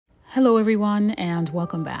Hello everyone and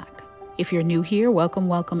welcome back. If you're new here,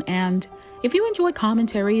 welcome, and if you enjoy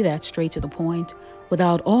commentary that's straight to the point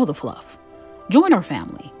without all the fluff, join our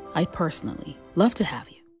family. I'd personally love to have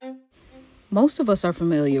you. Most of us are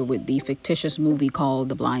familiar with the fictitious movie called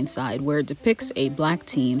The Blindside, where it depicts a black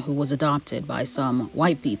teen who was adopted by some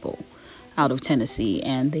white people out of Tennessee,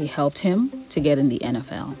 and they helped him to get in the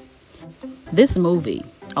NFL. This movie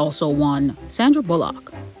also won Sandra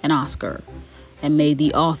Bullock an Oscar and made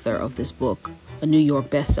the author of this book a New York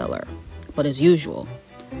bestseller. But as usual,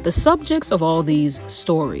 the subjects of all these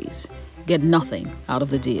stories get nothing out of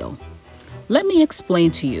the deal. Let me explain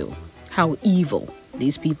to you how evil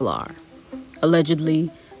these people are. Allegedly,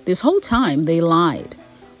 this whole time they lied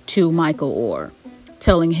to Michael Oher,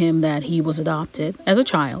 telling him that he was adopted as a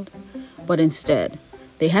child, but instead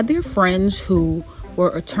they had their friends who were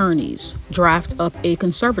attorneys draft up a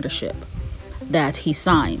conservatorship that he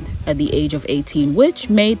signed at the age of 18, which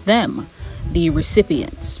made them the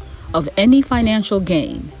recipients of any financial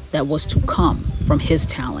gain that was to come from his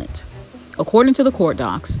talent. According to the court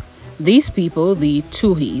docs, these people, the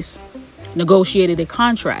Tuhis, negotiated a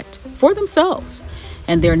contract for themselves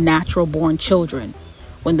and their natural-born children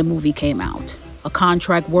when the movie came out, a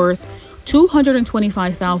contract worth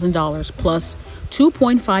 $225,000 plus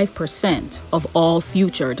 2.5% of all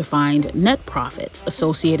future defined net profits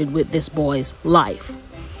associated with this boy's life,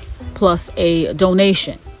 plus a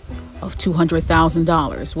donation of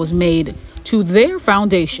 $200,000 was made to their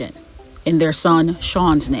foundation in their son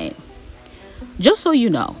Sean's name. Just so you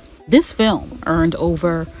know, this film earned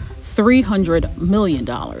over $300 million,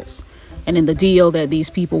 and in the deal that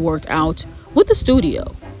these people worked out with the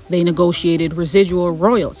studio, they negotiated residual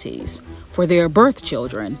royalties for their birth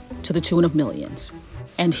children to the tune of millions.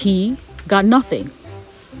 And he got nothing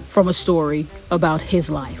from a story about his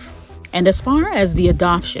life. And as far as the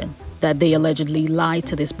adoption that they allegedly lied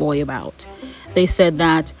to this boy about, they said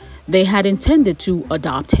that they had intended to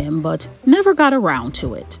adopt him but never got around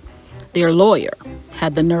to it. Their lawyer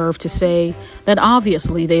had the nerve to say that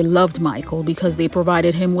obviously they loved Michael because they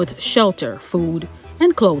provided him with shelter, food,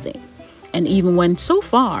 and clothing, and even went so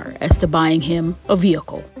far as to buying him a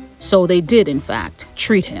vehicle. So they did, in fact,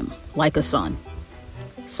 treat him like a son.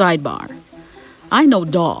 Sidebar: I know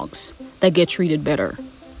dogs that get treated better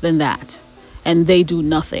than that, and they do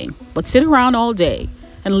nothing but sit around all day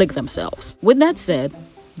and lick themselves. With that said,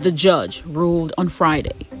 the judge ruled on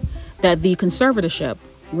Friday that the conservatorship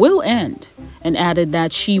will end and added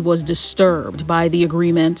that she was disturbed by the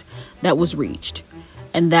agreement that was reached,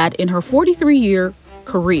 and that in her 43-year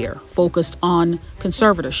career focused on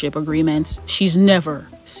conservatorship agreements, she's never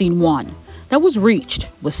seen one that was reached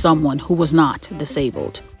with someone who was not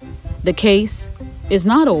disabled. The case is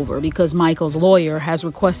not over because Michael's lawyer has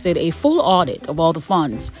requested a full audit of all the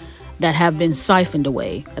funds that have been siphoned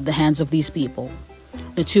away at the hands of these people.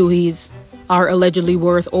 The Tuhis are allegedly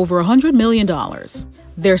worth over $100 million.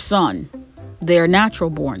 Their son, their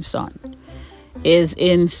natural-born son, is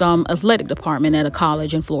in some athletic department at a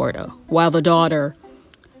college in Florida, while the daughter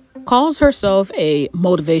calls herself a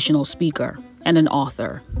motivational speaker and an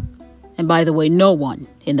author. And by the way, no one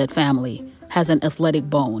in that family has an athletic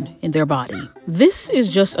bone in their body. This is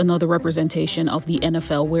just another representation of the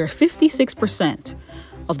NFL, where 56%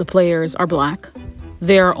 of the players are black.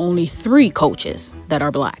 There are only 3 coaches that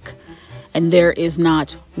are black, and there is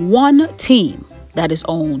not one team that is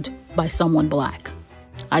owned by someone black.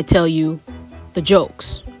 I tell you, the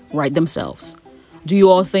jokes write themselves. Do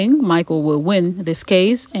you all think Michael will win this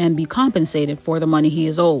case and be compensated for the money he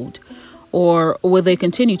is owed? Or will they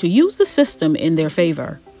continue to use the system in their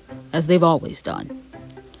favor, as they've always done?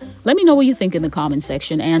 Let me know what you think in the comment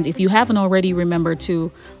section. And if you haven't already, remember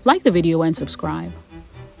to like the video and subscribe.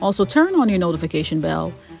 Also, turn on your notification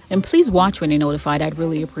bell and please watch when you're notified. I'd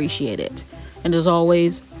really appreciate it. And as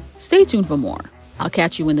always, stay tuned for more. I'll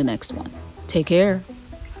catch you in the next one. Take care.